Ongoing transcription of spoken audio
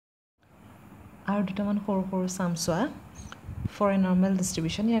আৰু দুটামান সৰু সৰু সাম চোৱা for a normal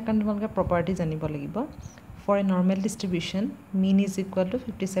distribution ইয়াৰ কাৰণে তোমালোকে property জানিব লাগিব for a normal distribution mean is equal to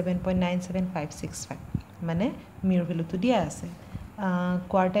 57.97565 মানে মিউৰ ভ্যালুটো দিয়া আছে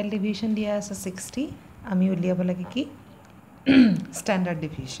quartile deviation দিয়া আছে 60 আমি উলিয়াব লাগে কি standard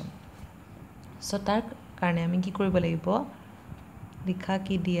deviation so তাৰ কাৰণে আমি কি কৰিব লাগিব লিখা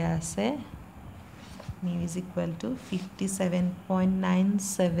কি দিয়া আছে mu is equal to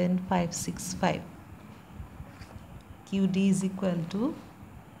 57.97565 QD is equal to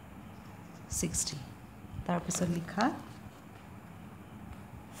 60 তাৰ পিছত লিখা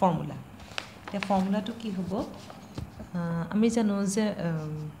ফৰ্মুলা এই ফৰ্মুলাটো কি হ'ব আমি জানো যে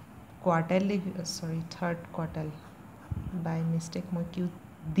কোয়াৰ্টাইল থাৰ্ড কোয়াৰ্টাইল বাই মিস্টেক মই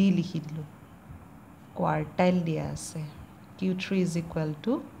QD লিখি দিলো কোয়াৰ্টাইল দিয়া আছে Q3 is equal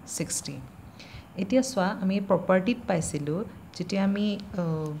to 60 এতিয়া সোয়া আমি প্ৰপাৰ্টিত পাইছিলো যেতিয়া আমি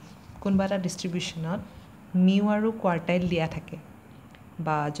কোনবা এটা ডিস্ট্ৰিবিউশনত মিউ আৰু কোয়াৰ্টাইল দিয়া থাকে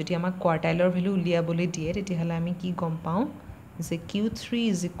বা যদি আমাক কোয়াৰ্টাইলৰ ভ্যালু উলিয়াবলৈ দিয়ে তেতিয়াহলে আমি কি গম পাওঁ যে Q3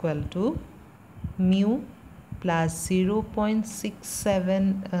 is equal to mu plus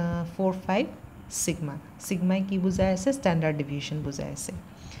 0.6745 sigma sigma কি বুজাই আছে স্ট্যান্ডার্ড ডেভিয়েশন বুজাই আছে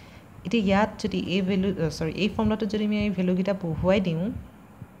এতিয়া ইয়াত যদি এই ভ্যালু এই ফৰ্মুলাটো যদি আমি এই ভ্যালু গিটা বহুৱাই দিওঁ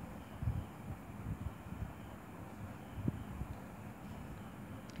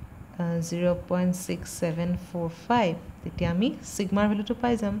 0.6745 তেতিয়া আমি সিগমাৰ ভ্যালুটো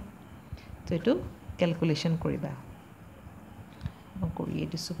পাই যাম তো এটো ক্যালকুলেশন কৰিবা মই কৰিয়ে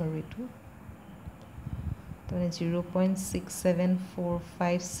দিছো বাৰু এটো তো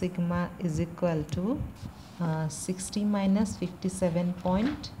 0.6745 sigma is equal to 60 minus 57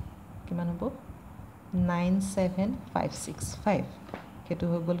 point কিমান হ'ব 97565 কেটো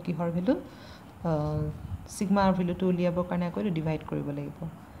হৈ গল কিহৰ ভ্যালু সিগমাৰ ভ্যালুটো উলিয়াবৰ কাৰণে আকৌ ডিভাইড কৰিব লাগিব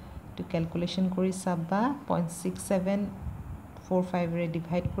to calculation কৰি চাবা 0.6745 ৰে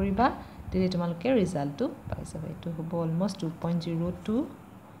ডিভাইড কৰিবা তেতিয়া তোমালোকে ৰিজাল্টটো পাই যাবা এটো হ'ব অলমোষ্ট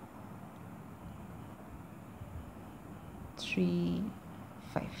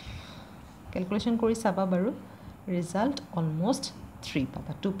 2.0235 calculation কৰি চাবা বাৰু ৰিজাল্ট অলমোষ্ট 3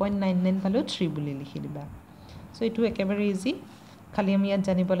 পাবা 2.99 পালো 3 বুলি লিখি দিবা সো এটো একেবাৰে ইজি খালি আমি ইয়াত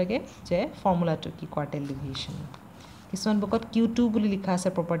জানিব লাগে যে ফৰ্মুলাটো কি কোয়াৰ্টাইল ডেভিয়েশন কিছুমান বুকত Q2 বুলি লিখা আছে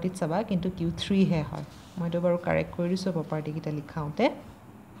প্ৰপাৰ্টিত চাবা কিন্তু Q3 হে হয় মইতো বাৰু কাৰেক্ট কৰি দিছো প্ৰপাৰ্টি কিটা লিখাওতে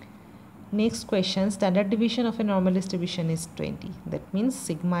next question standard deviation of a normal distribution is 20 that means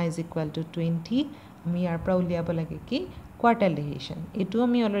sigma is equal to 20 আমি ইয়াৰ পৰা উলিয়াব লাগে কি কোয়াৰ্টাইল ডেভিয়েশন এটো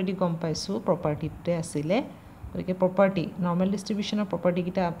আমি অলৰেডি গম পাইছো প্ৰপাৰ্টিতে আছিলে গতিকে প্ৰপাৰ্টি নৰ্মাল ডিস্ট্ৰিবিউশনৰ প্ৰপাৰ্টি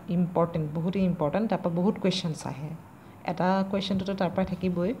কিটা ইম্পৰ্টেন্ট বহুত ইম্পৰ্টেন্ট তাপা বহুত কোৱেশ্চনছ আহে এটা কোৱেশ্চনটো তাৰ পৰা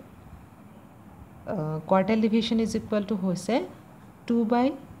থাকিবই quartile deviation is equal to होइसे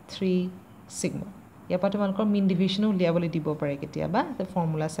 2/3 sigma या पा তোমালোকৰ mean deviation উলিয়াবলৈ দিব পাৰে কেতিয়াবা তে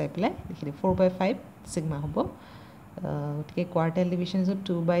ফৰ্মুলা চাই পেলাই লিখি দে 4/5 sigma হ'ব গতিকে quartile deviation is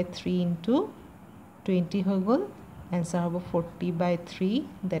 2/3 into 20 হৈ গল आंसर হ'ব 40/3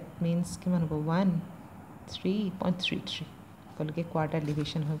 that means কিমান হ'ব 1.33 গলকে quartile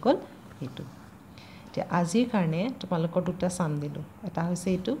deviation হৈ গল এটো তে আজিৰ কাৰণে তোমালোকৰ দুটা সাম দিলো এটা হৈছে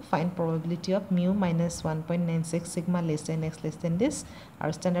এটো find probability of mu minus 1.96 sigma less than x less than this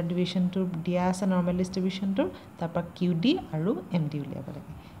আৰু standard deviation টো দিয়া আছে normal distribution টো তাৰপৰা QD আৰু MD উলিয়াব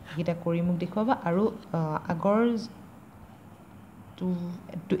লাগে এটা কৰি মোক দেখুৱাবা আৰু আগৰ তো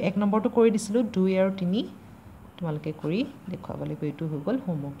এক নম্বৰটো কৰি দিছিলো 2 আৰু 3 তোমালোকে কৰি দেখুৱাব লাগিব এটো হৈ গল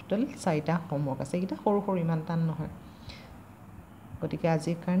হোমৱৰ্ক টোটাল 4টা হোমৱৰ্ক আছে এটা সৰু সৰু ইমান টান নহয় গতিকে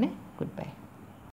আজিৰ কাৰণে গুড বাই